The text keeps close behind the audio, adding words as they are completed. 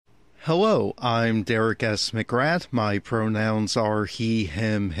Hello, I'm Derek S. McGrath. My pronouns are he,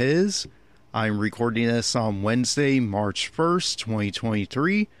 him, his. I'm recording this on Wednesday, March 1st,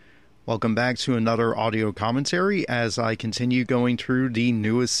 2023. Welcome back to another audio commentary as I continue going through the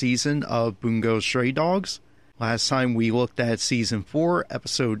newest season of Bungo Stray Dogs. Last time we looked at Season 4,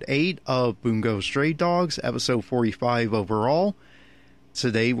 Episode 8 of Bungo Stray Dogs, Episode 45 overall.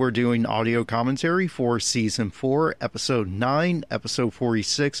 Today we're doing audio commentary for Season 4, Episode 9, Episode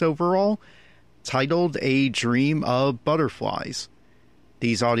 46 overall, titled A Dream of Butterflies.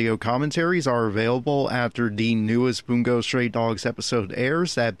 These audio commentaries are available after the newest Bungo Stray Dogs episode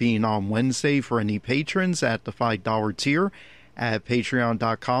airs, that being on Wednesday for any patrons at the $5 tier at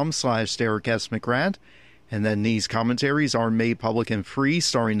patreon.com/Derek S. McGrath. And then these commentaries are made public and free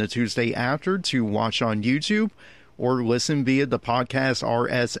starting the Tuesday after to watch on YouTube, or listen via the podcast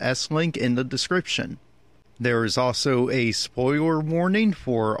RSS link in the description. There is also a spoiler warning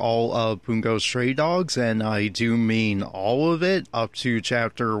for all of Bungo Stray Dogs, and I do mean all of it, up to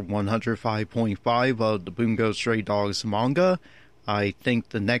chapter 105.5 of the Bungo Stray Dogs manga. I think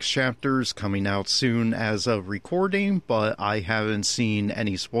the next chapter is coming out soon as of recording, but I haven't seen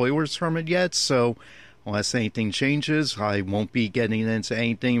any spoilers from it yet, so unless anything changes, I won't be getting into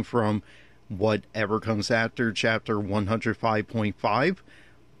anything from whatever comes after chapter 105.5.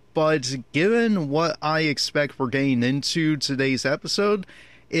 But given what I expect we're getting into today's episode,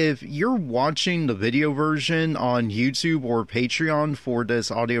 if you're watching the video version on YouTube or Patreon for this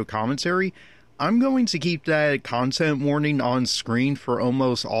audio commentary, I'm going to keep that content warning on screen for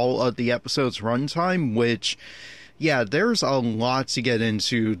almost all of the episode's runtime, which, yeah, there's a lot to get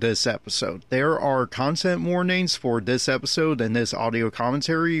into this episode. There are content warnings for this episode and this audio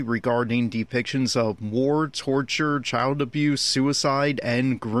commentary regarding depictions of war, torture, child abuse, suicide,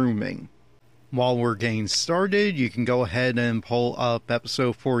 and grooming. While we're getting started, you can go ahead and pull up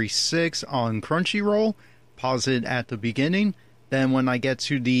episode 46 on Crunchyroll, pause it at the beginning, then when I get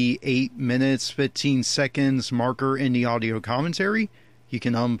to the 8 minutes 15 seconds marker in the audio commentary, you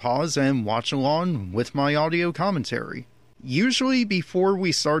can unpause and watch along with my audio commentary. Usually before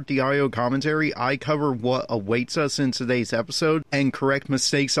we start the audio commentary, I cover what awaits us in today's episode and correct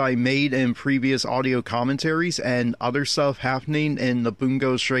mistakes I made in previous audio commentaries and other stuff happening in the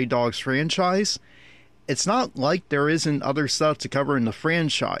Bungo Stray Dogs franchise. It's not like there isn't other stuff to cover in the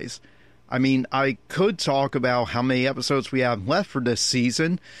franchise. I mean, I could talk about how many episodes we have left for this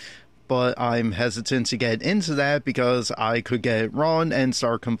season, but I'm hesitant to get into that because I could get it wrong and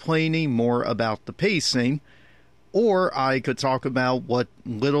start complaining more about the pacing. Or I could talk about what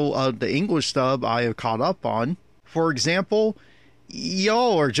little of the English dub I have caught up on. For example,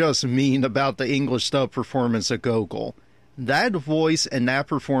 y'all are just mean about the English dub performance of Gogol. That voice and that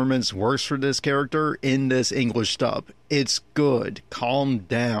performance works for this character in this English dub. It's good. Calm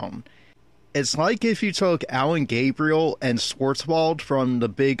down. It's like if you took Alan Gabriel and Schwartzwald from the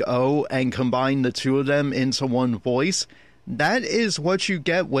Big O and combined the two of them into one voice. That is what you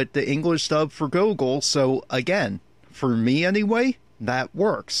get with the English dub for Gogol, so again, for me anyway, that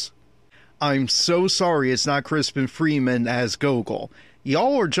works. I'm so sorry it's not Crispin Freeman as Gogol.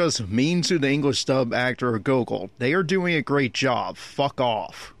 Y'all are just mean to the English dub actor of Gogol. They are doing a great job. Fuck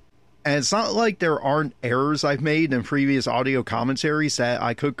off. And it's not like there aren't errors I've made in previous audio commentaries that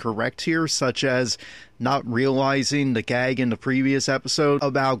I could correct here, such as not realizing the gag in the previous episode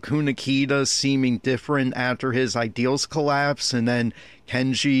about Kunakita seeming different after his ideals collapse, and then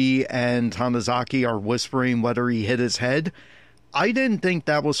Kenji and Tanizaki are whispering whether he hit his head. I didn't think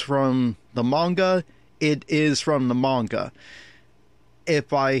that was from the manga. It is from the manga.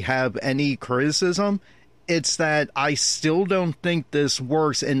 If I have any criticism, it's that I still don't think this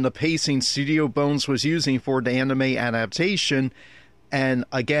works in the pacing Studio Bones was using for the anime adaptation. And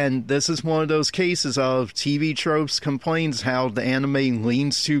again, this is one of those cases of TV tropes complains how the anime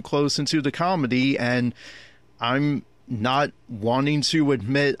leans too close into the comedy, and I'm not wanting to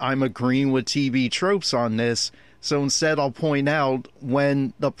admit I'm agreeing with TV tropes on this. So instead I'll point out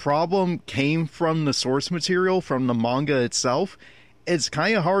when the problem came from the source material from the manga itself, it's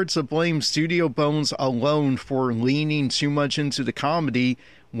kind of hard to blame Studio Bones alone for leaning too much into the comedy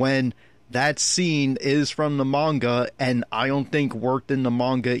when that scene is from the manga and I don't think worked in the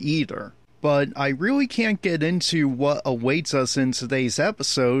manga either. But I really can't get into what awaits us in today's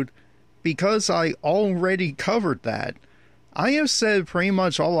episode because I already covered that. I have said pretty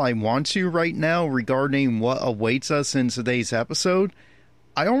much all I want to right now regarding what awaits us in today's episode.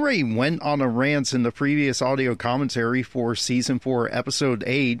 I already went on a rant in the previous audio commentary for Season 4, Episode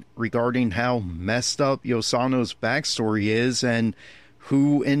 8 regarding how messed up Yosano's backstory is and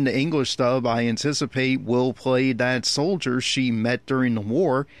who in the English dub I anticipate will play that soldier she met during the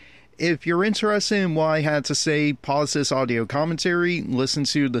war. if you're interested in what I had to say, pause this audio commentary, listen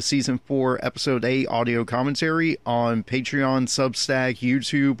to the Season 4, Episode 8 audio commentary on Patreon, Substack,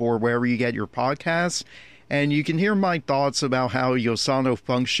 YouTube, or wherever you get your podcasts, and you can hear my thoughts about how Yosano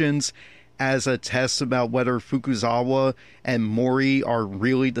functions as a test about whether Fukuzawa and Mori are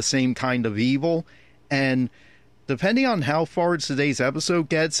really the same kind of evil, and depending on how far today's episode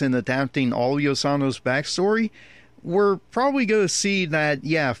gets in adapting all of Yosano's backstory, we're probably going to see that,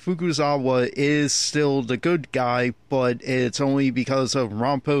 yeah, Fukuzawa is still the good guy, but it's only because of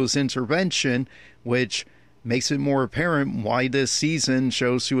Rampo's intervention, which makes it more apparent why this season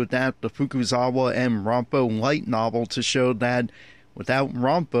chose to adapt the Fukuzawa and Rampo light novel to show that without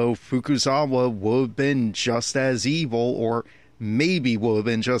Rampo, Fukuzawa would have been just as evil, or maybe would have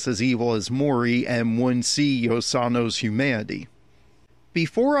been just as evil as Mori, and wouldn't see Yosano's humanity.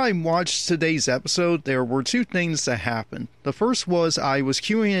 Before I watched today's episode, there were two things that happened. The first was I was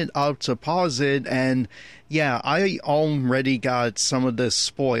queuing it up to pause it, and yeah, I already got some of this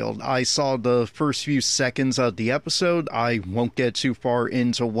spoiled. I saw the first few seconds of the episode. I won't get too far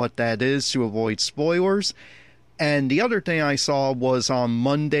into what that is to avoid spoilers. And the other thing I saw was on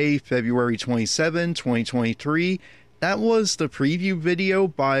Monday, February 27, 2023. That was the preview video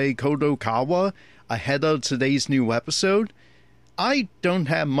by Kodokawa ahead of today's new episode. I don't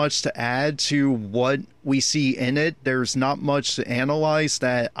have much to add to what we see in it. There's not much to analyze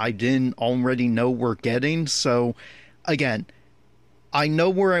that I didn't already know we're getting. So, again, I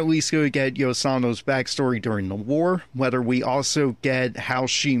know we're at least going to get Yosano's backstory during the war. Whether we also get how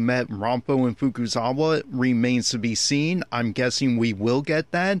she met Rampo and Fukuzawa remains to be seen. I'm guessing we will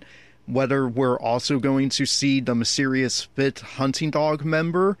get that. Whether we're also going to see the mysterious fifth hunting dog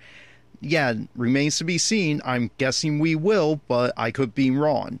member, yeah, remains to be seen. I'm guessing we will, but I could be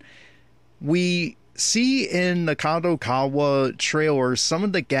wrong. We see in the Kadokawa trailer some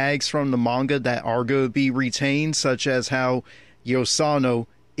of the gags from the manga that are going to be retained, such as how Yosano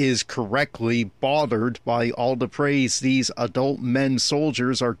is correctly bothered by all the praise these adult men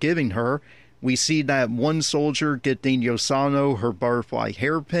soldiers are giving her. We see that one soldier getting Yosano her butterfly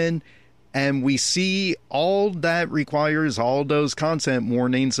hairpin, and we see all that requires all those content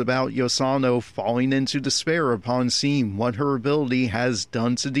warnings about Yosano falling into despair upon seeing what her ability has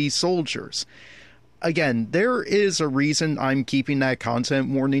done to these soldiers. Again, there is a reason I'm keeping that content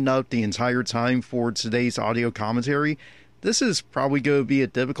warning up the entire time for today's audio commentary. This is probably going to be a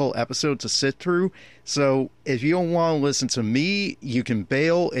difficult episode to sit through, so if you don't want to listen to me, you can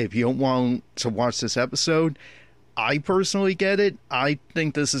bail. If you don't want to watch this episode, I personally get it. I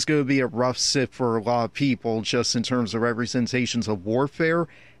think this is going to be a rough sit for a lot of people, just in terms of representations of warfare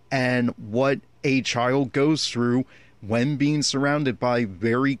and what a child goes through when being surrounded by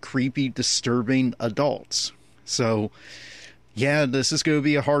very creepy, disturbing adults. So, yeah, this is going to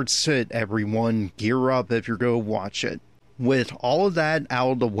be a hard sit, everyone. Gear up if you're going to watch it. With all of that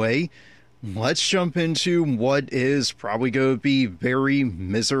out of the way, let's jump into what is probably going to be very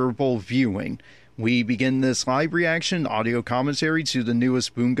miserable viewing. We begin this live reaction audio commentary to the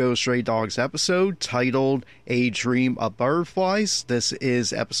newest Bungo Stray Dogs episode titled A Dream of Butterflies. This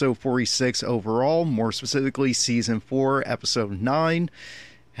is episode 46 overall, more specifically season 4, episode 9.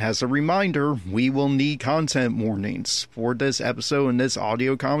 As a reminder, we will need content warnings for this episode and this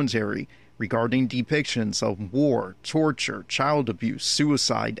audio commentary regarding depictions of war, torture, child abuse,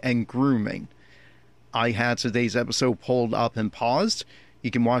 suicide, and grooming. I had today's episode pulled up and paused. You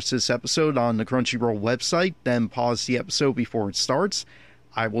can watch this episode on the Crunchyroll website, then pause the episode before it starts.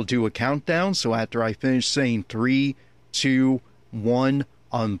 I will do a countdown, so after I finish saying 3, 2, 1,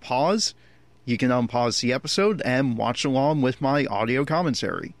 unpause, you can unpause the episode and watch along with my audio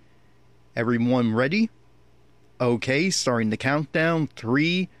commentary. Everyone ready? Okay, starting the countdown,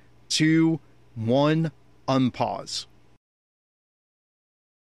 3, 2, 1, unpause.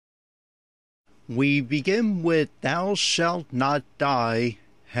 We begin with "Thou shalt not die,"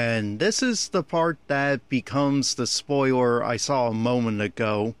 and this is the part that becomes the spoiler I saw a moment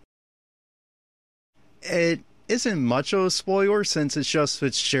ago. It isn't much of a spoiler since it's just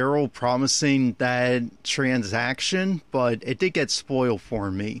Fitzgerald promising that transaction, but it did get spoiled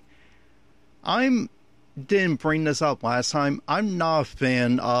for me. Didn't bring this up last time. I'm not a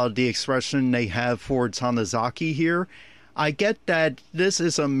fan of the expression they have for Tanizaki here. I get that this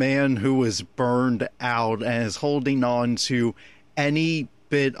is a man who is burned out and is holding on to any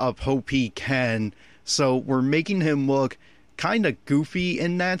bit of hope he can, so we're making him look kind of goofy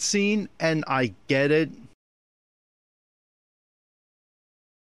in that scene, and I get it.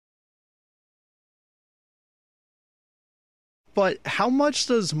 But how much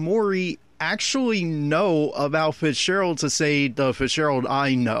does Mori actually know about Fitzgerald to say the Fitzgerald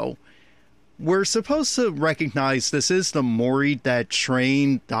I know. We're supposed to recognize this is the Mori that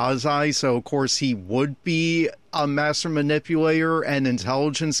trained Dazai, so of course he would be a master manipulator and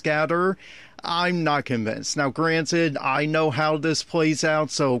intelligence gatherer. I'm not convinced. Now, granted, I know how this plays out,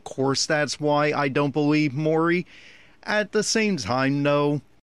 so of course that's why I don't believe Mori. At the same time, though,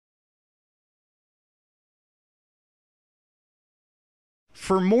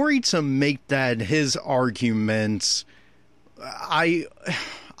 for Mori to make that his argument, I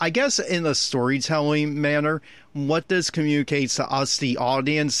guess in a storytelling manner, what this communicates to us, the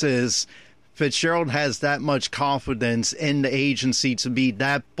audience, is Fitzgerald has that much confidence in the agency to be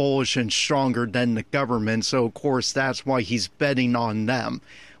that bullish and stronger than the government, so of course that's why he's betting on them.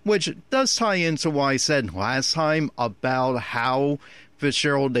 Which does tie into what I said last time about how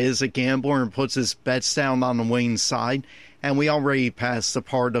Fitzgerald is a gambler and puts his bets down on the winning side. And we already passed the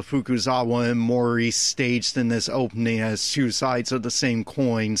part of Fukuzawa and Mori staged in this opening as two sides of the same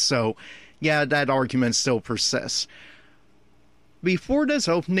coin, so yeah, that argument still persists. Before this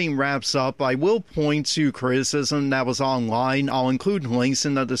opening wraps up, I will point to criticism that was online. I'll include links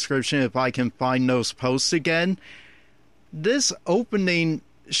in the description if I can find those posts again. This opening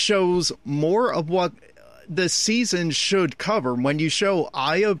shows more of what the season should cover. When you show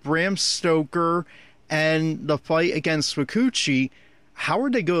Aya, Bram Stoker, and the fight against Fukuchi, how are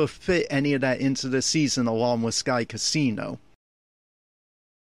they going to fit any of that into the season along with Sky Casino?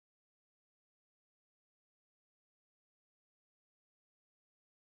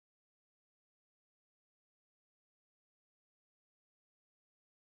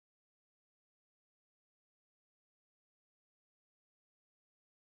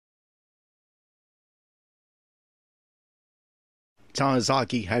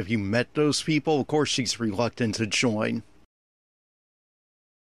 Tanizaki, have you met those people? Of course she's reluctant to join.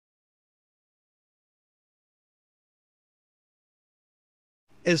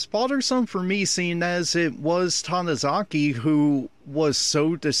 It's bothersome for me, seeing as it was Tanizaki who was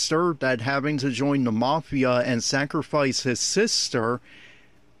so disturbed at having to join the Mafia and sacrifice his sister.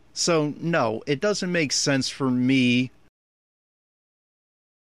 So, no, it doesn't make sense for me.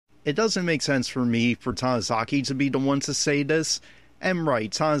 It doesn't make sense for me for Tanizaki to be the one to say this. And right,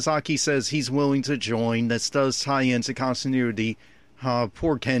 Tanizaki says he's willing to join. This does tie into continuity.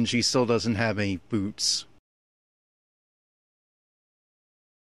 Poor Kenji still doesn't have any boots.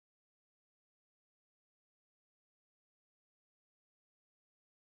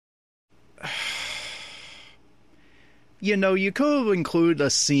 You know, you could have included a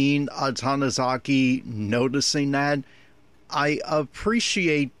scene of Tanizaki noticing that. I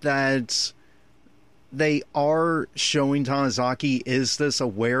appreciate that they are showing Tanizaki is this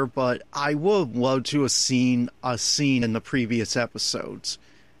aware, but I would have loved to have seen a scene in the previous episodes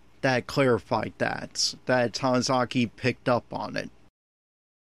that clarified that Tanizaki picked up on it.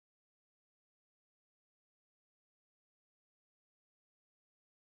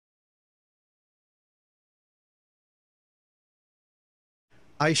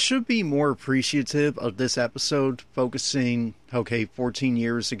 I should be more appreciative of this episode, focusing, 14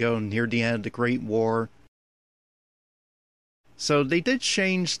 years ago, near the end of the Great War. So they did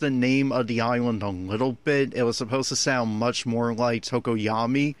change the name of the island a little bit. It was supposed to sound much more like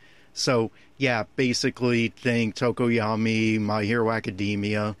Tokoyami. So, yeah, basically think Tokoyami, My Hero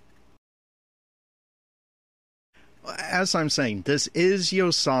Academia. As I'm saying, this is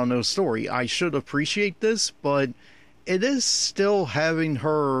Yosano's story. I should appreciate this, but it is still having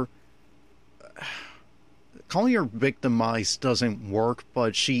her... Calling her victimized doesn't work,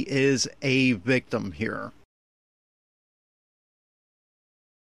 but she is a victim here.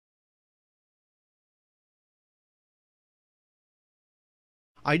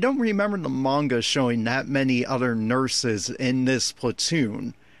 I don't remember the manga showing that many other nurses in this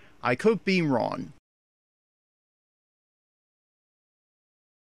platoon. I could be wrong.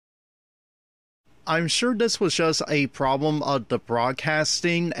 I'm sure this was just a problem of the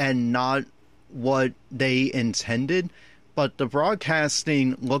broadcasting and not what they intended, but the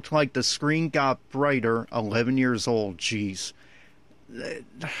broadcasting looked like the screen got brighter. 11 years old, jeez.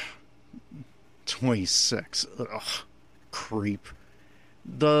 26. Ugh, creep.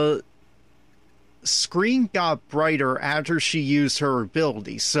 The screen got brighter after she used her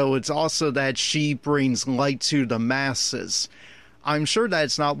ability, so it's also that she brings light to the masses. I'm sure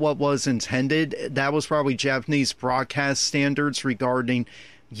that's not what was intended. That was probably Japanese broadcast standards regarding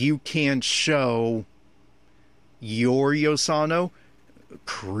you can't show your Yosano.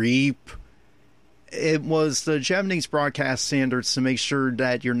 Creep. It was the Japanese broadcast standards to make sure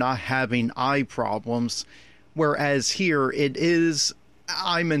that you're not having eye problems, whereas here it is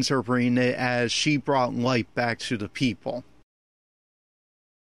I'm interpreting it as she brought light back to the people.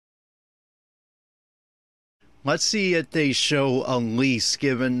 Let's see if they show Elise,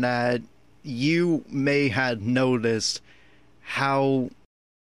 given that you may have noticed how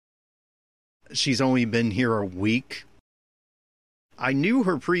she's only been here a week. I knew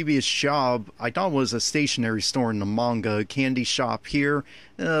her previous job, I thought it was a stationery store in the manga, candy shop here,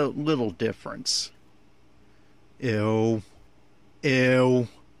 a little difference. Ew. Ew.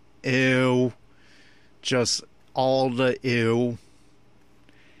 Ew. Just all the ew.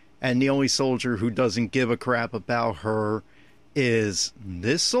 And the only soldier who doesn't give a crap about her is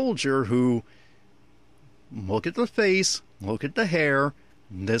this soldier who, look at the face, look at the hair,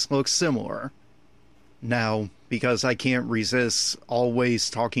 this looks similar. Now, because I can't resist always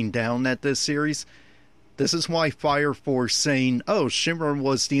talking down at this series, this is why Fire Force saying, oh, Shimmer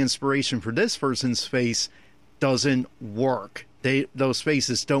was the inspiration for this person's face, doesn't work. Those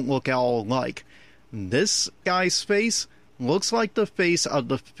faces don't look all alike. This guy's face looks like the face of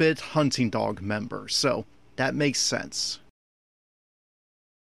the 5th Hunting Dog member, so that makes sense.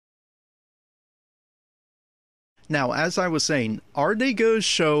 Now, as I was saying, are they going to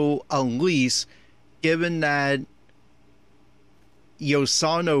show Elise, given that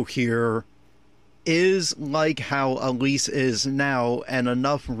Yosano here is like how Elise is now, and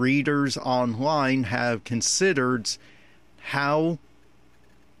enough readers online have considered how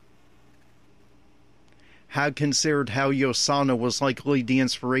Yosano was likely the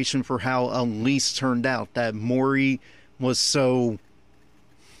inspiration for how Elise turned out, that Mori was so,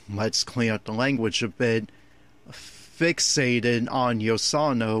 let's clean up the language a bit, fixated on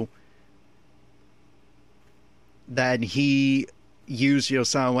Yosano that he used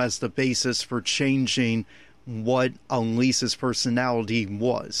Yosano as the basis for changing what Elise's personality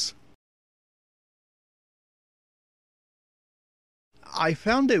was. I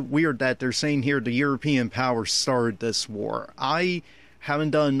found it weird that they're saying here the European powers started this war. I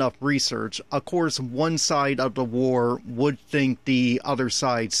haven't done enough research. Of course, one side of the war would think the other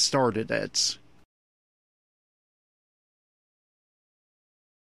side started it.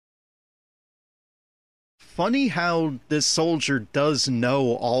 Funny how this soldier does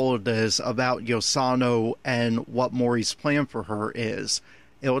know all of this about Yosano and what Mori's plan for her is.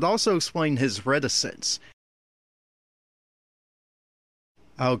 It would also explain his reticence.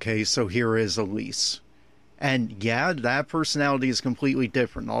 Okay, so here is Elise. And yeah, that personality is completely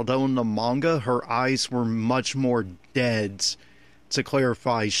different. Although in the manga, her eyes were much more dead. To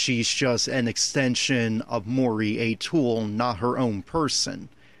clarify, she's just an extension of Mori, a tool, not her own person.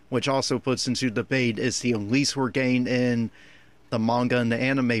 Which also puts into debate, is the Elise we're getting in the manga and the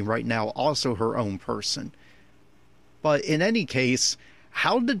anime right now also her own person? But in any case,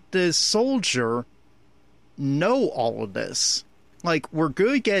 how did this soldier know all of this? Like, we're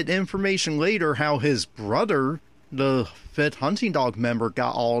going to get information later how his brother, the 5th Hunting Dog member,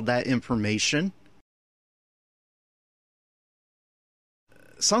 got all that information.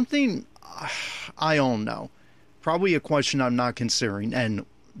 Something, I don't know. Probably a question I'm not considering, and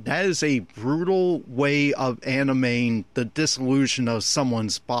that is a brutal way of animating the dissolution of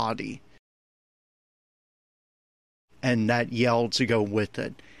someone's body. And that yell to go with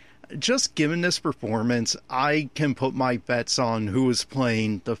it. Just given this performance, I can put my bets on who is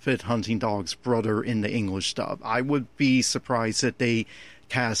playing the 5th Hunting Dog's brother in the English dub. I would be surprised if they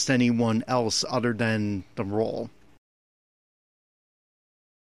cast anyone else other than the role.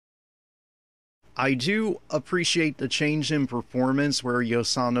 I do appreciate the change in performance where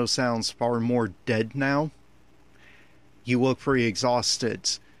Yosano sounds far more dead now. You look pretty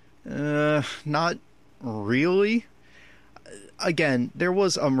exhausted. Not really. Again, there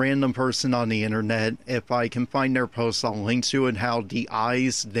was a random person on the internet, if I can find their post, I'll link to it, how the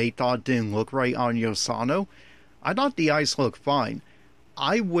eyes they thought didn't look right on Yosano. I thought the eyes looked fine.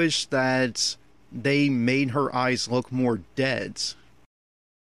 I wish that they made her eyes look more dead.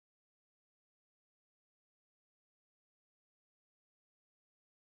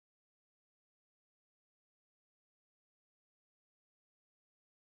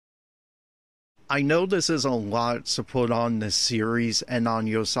 I know this is a lot to put on this series and on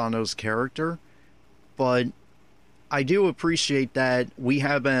Yosano's character, but I do appreciate that we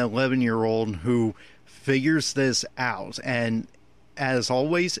have an 11-year-old who figures this out, and as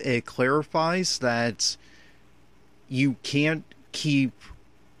always, it clarifies that you can't keep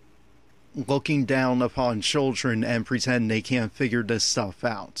looking down upon children and pretend they can't figure this stuff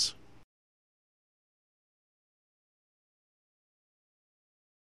out.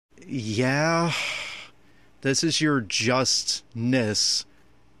 Yeah, this is your justness.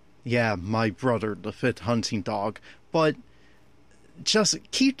 Yeah, my brother, the 5th Hunting Dog. But just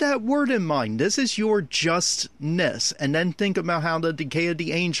keep that word in mind. This is your justness. And then think about how the Decay of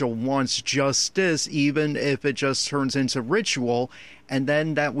the Angel wants justice, even if it just turns into ritual. And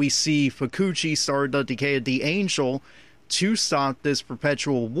then that we see Fukuchi start the Decay of the Angel to stop this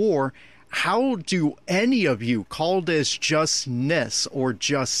perpetual war. How do any of you call this justness or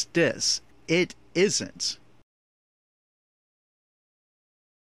justice? It isn't.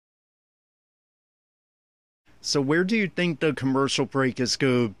 So where do you think the commercial break is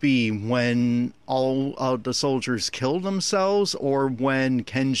going to be? When all of the soldiers kill themselves, or when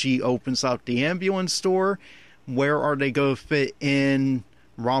Kenji opens up the ambulance store? Where are they going to fit in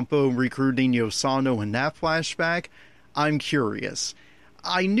Rampo recruiting Yosano in that flashback? I'm curious.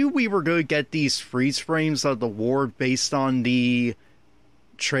 I knew we were going to get these freeze frames of the war based on the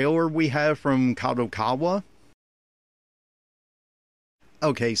trailer we have from Kadokawa.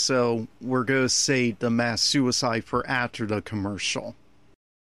 Okay, so we're going to save the mass suicide for after the commercial.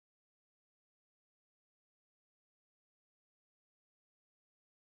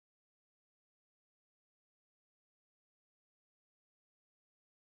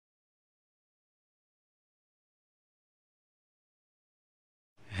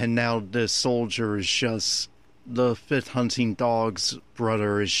 And now this soldier is just... the fifth hunting dog's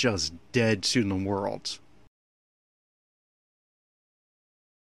brother is just dead to the world.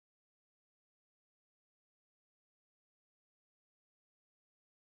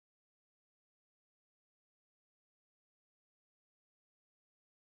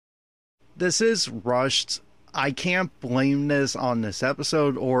 This is rushed. I can't blame this on this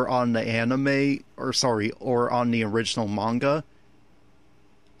episode or on the anime, or on the original manga.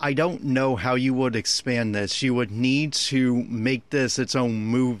 I don't know how you would expand this. You would need to make this its own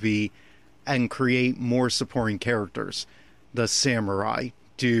movie and create more supporting characters. The samurai.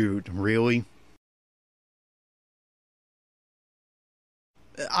 Dude, really?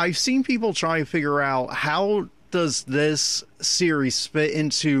 I've seen people try to figure out how does this series fit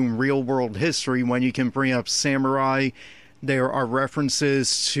into real world history when you can bring up samurai. There are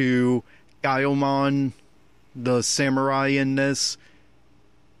references to Gaomon, the samurai in this,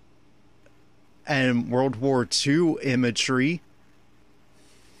 and World War II imagery.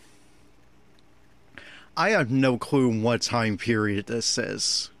 I have no clue what time period this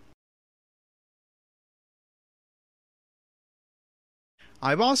is.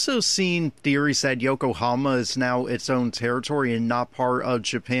 I've also seen theories that Yokohama is now its own territory and not part of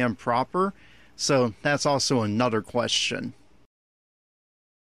Japan proper, so that's also another question.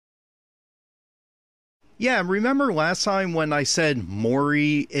 Yeah, remember last time when I said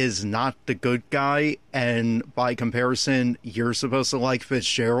Mori is not the good guy, and by comparison, you're supposed to like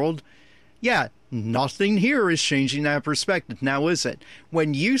Fitzgerald? Yeah, nothing here is changing that perspective, now is it?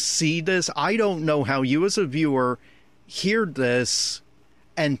 When you see this, I don't know how you as a viewer hear this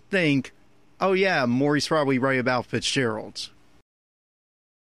and think, oh yeah, Maury's probably right about Fitzgerald.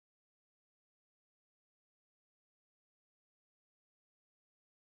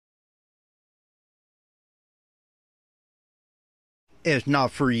 If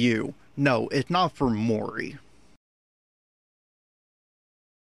not for you. No, it's not for Maury.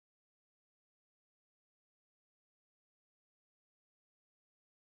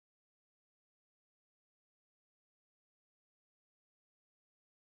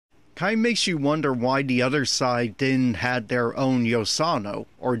 Kind of makes you wonder why the other side didn't have their own Yosano,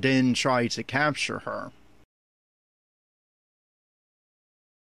 or didn't try to capture her.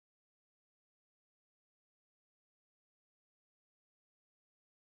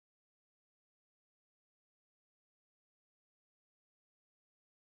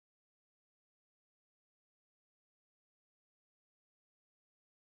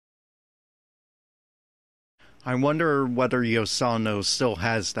 I wonder whether Yosano still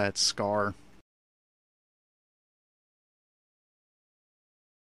has that scar.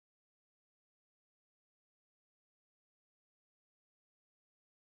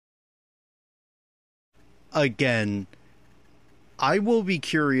 Again, I will be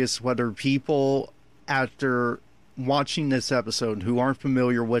curious whether people, after watching this episode, who aren't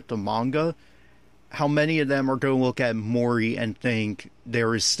familiar with the manga, how many of them are going to look at Mori and think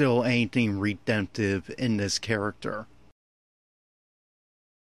there is still anything redemptive in this character.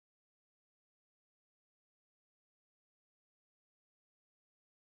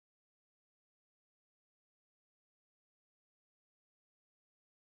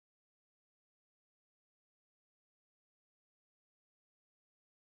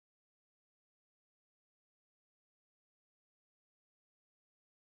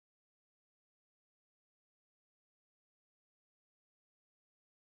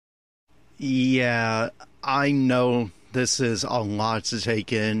 Yeah, I know this is a lot to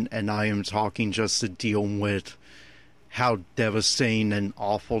take in, and I am talking just to deal with how devastating and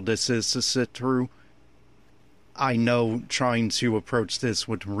awful this is to sit through. I know trying to approach this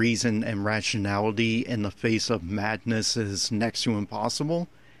with reason and rationality in the face of madness is next to impossible.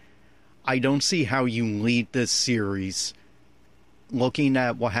 I don't see how you lead this series looking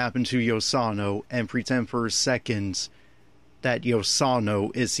at what happened to Yosano and pretend for a second that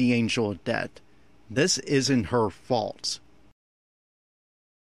Yosano is the angel of death. This isn't her fault.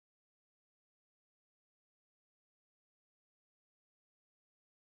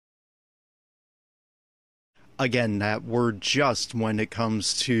 Again, that word just when it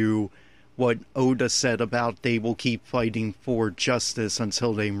comes to what Oda said about they will keep fighting for justice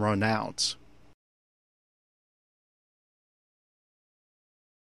until they run out.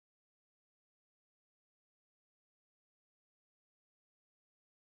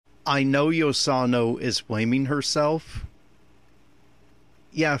 I know Yosano is blaming herself.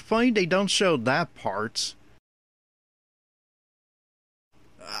 Yeah, funny they don't show that part.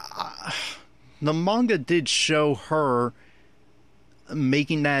 The manga did show her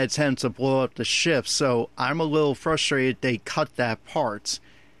making that attempt to blow up the ship, so I'm a little frustrated they cut that part.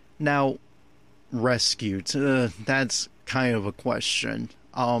 Now, rescued, that's kind of a question.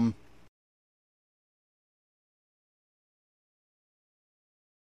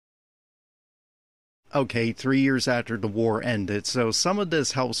 Okay, 3 years after the war ended, so some of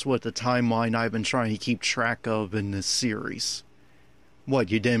this helps with the timeline I've been trying to keep track of in this series.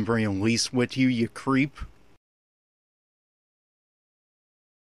 What, you didn't bring Elise with you, you creep?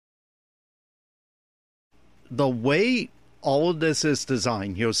 The way all of this is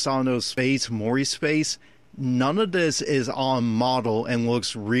designed, Yosano's face, Mori's face, none of this is on model and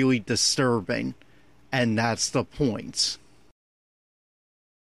looks really disturbing. And that's the point.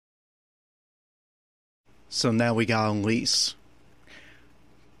 So now we got Elise.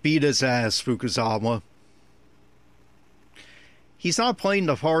 Beat his ass, Fukuzawa. He's not playing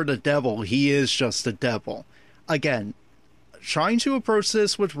the part of the devil, he is just the devil. Again, trying to approach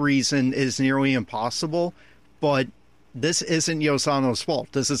this with reason is nearly impossible, but this isn't Yosano's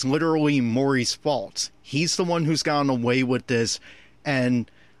fault. This is literally Mori's fault. He's the one who's gotten away with this, and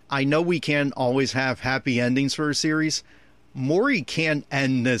I know we can't always have happy endings for a series. Mori can't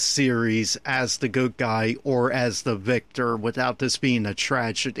end this series as the good guy or as the victor without this being a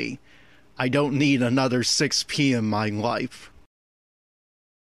tragedy. I don't need another 6P in my life.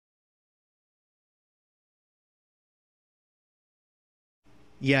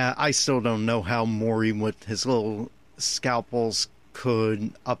 Yeah, I still don't know how Mori with his little scalpels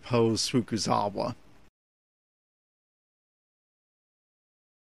could oppose Fukuzawa.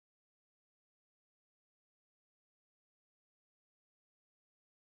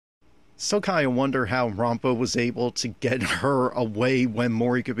 Still kind of wonder how Rampo was able to get her away when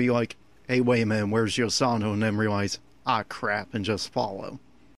Mori could be like, hey, wait a minute, where's Yosano? And then realize, ah, crap, and just follow.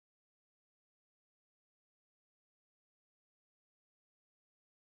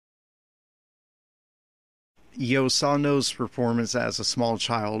 Yosano's performance as a small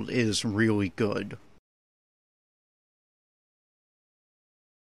child is really good.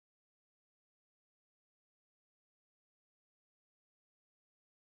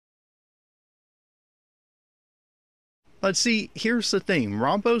 But see, here's the thing.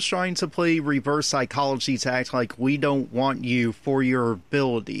 Rampo's trying to play reverse psychology to act like we don't want you for your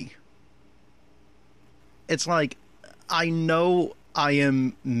ability. It's like, I know I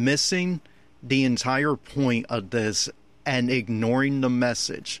am missing the entire point of this and ignoring the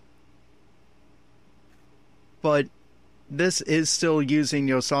message. But this is still using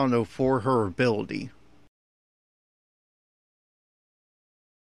Yosano for her ability.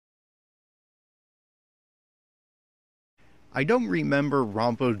 I don't remember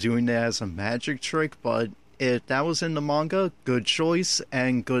Rampo doing that as a magic trick, but if that was in the manga, good choice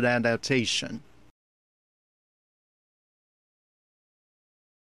and good adaptation.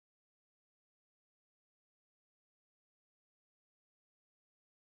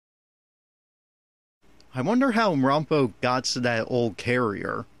 I wonder how Rampo got to that old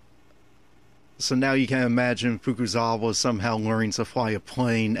carrier. So now you can imagine Fukuzawa somehow learning to fly a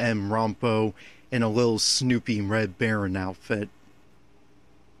plane and Rampo in a little Snoopy Red Baron outfit.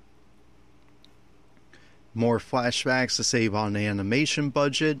 More flashbacks to save on the animation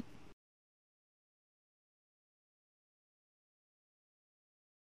budget.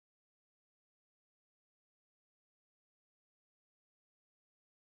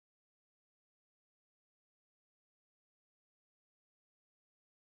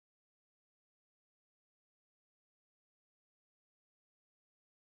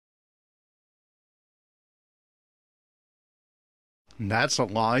 That's a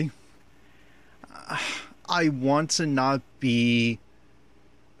lie. I want to not be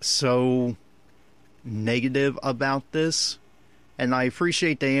so negative about this, and I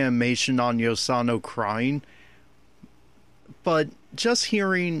appreciate the animation on Yosano crying, but just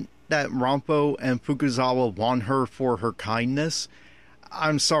hearing that Rampo and Fukuzawa want her for her kindness,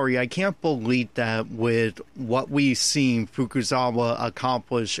 I'm sorry, I can't believe that with what we've seen Fukuzawa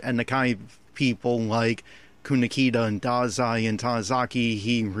accomplish and the kind of people like Kunakita and Dazai and Tanizaki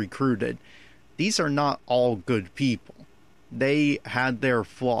he recruited. These are not all good people. They had their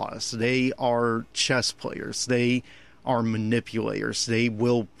flaws. They are chess players. They are manipulators. They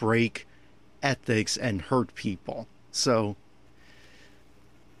will break ethics and hurt people. So,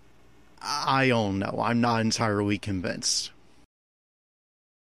 I don't know. I'm not entirely convinced.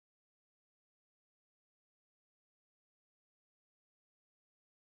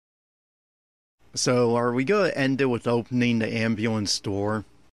 So, are we going to end it with opening the ambulance door?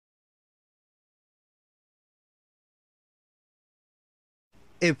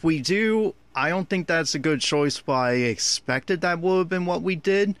 If we do, I don't think that's a good choice, but I expected that would have been what we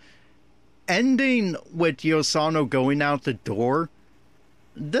did. Ending with Yosano going out the door,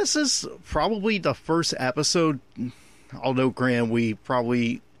 this is probably the first episode, although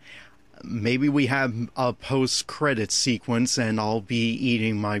granted maybe we have a post-credit sequence and I'll be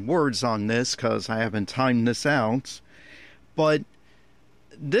eating my words on this because I haven't timed this out, but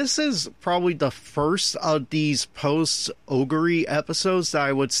this is probably the first of these post-Ogre episodes that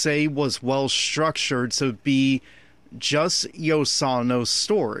I would say was well structured to be just Yosano's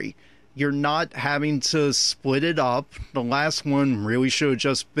story. You're not having to split it up. The last one really should have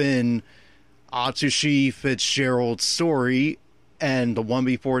just been Atsushi Fitzgerald's story, and the one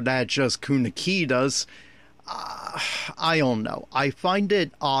before that just Kunakita's. I don't know. I find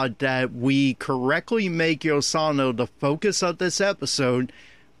it odd that we correctly make Yosano the focus of this episode,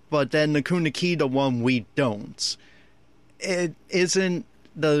 but then the Kunakita one we don't. It isn't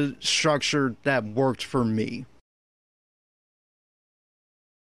the structure that worked for me.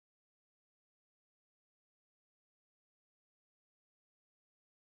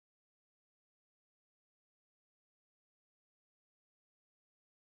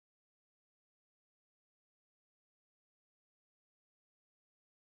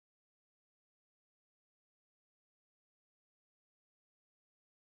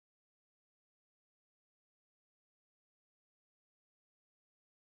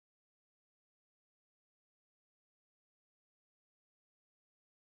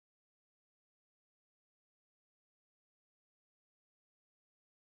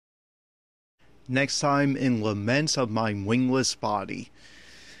 Next time in Lament of My Wingless Body.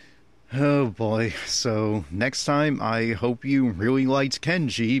 Oh boy, so next time I hope you really liked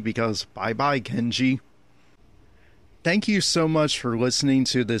Kenji, because bye bye Kenji. Thank you so much for listening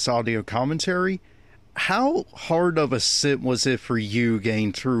to this audio commentary. How hard of a sit was it for you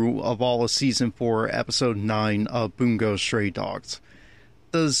getting through of all of Season 4, Episode 9 of Bungo Stray Dogs?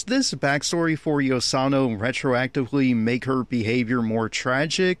 Does this backstory for Yosano retroactively make her behavior more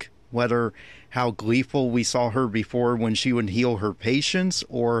tragic? Whether how gleeful we saw her before when she would heal her patients,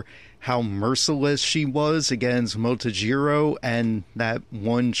 or how merciless she was against Motojiro and that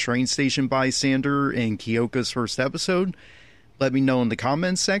one train station bystander in Kyoka's first episode? Let me know in the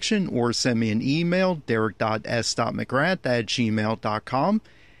comments section, or send me an email, derek.s.mcgrath@gmail.com.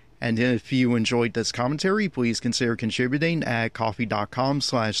 And if you enjoyed this commentary, please consider contributing at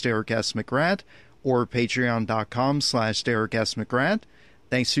coffee.com/DerekSMcGrath or patreon.com/DerekSMcGrath.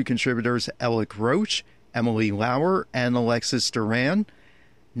 Thanks to contributors Alec Roach, Emily Lauer, and Alexis Duran.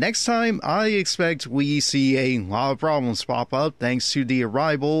 Next time, I expect we see a lot of problems pop up thanks to the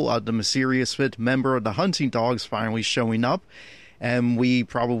arrival of the mysterious fifth member of the Hunting Dogs finally showing up, and we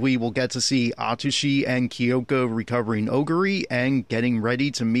probably will get to see Atsushi and Kyoko recovering Oguri and getting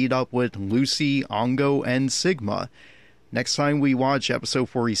ready to meet up with Lucy, Ongo, and Sigma. Next time we watch episode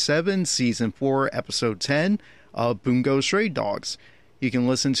 47, season 4, episode 10 of Bungo Stray Dogs. You can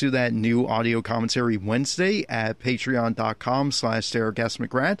listen to that new audio commentary Wednesday at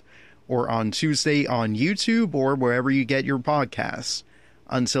patreon.com/DerekSMcGrath, or on Tuesday on YouTube or wherever you get your podcasts.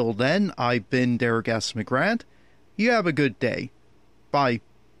 Until then, I've been Derek S. McGrath. You have a good day. Bye.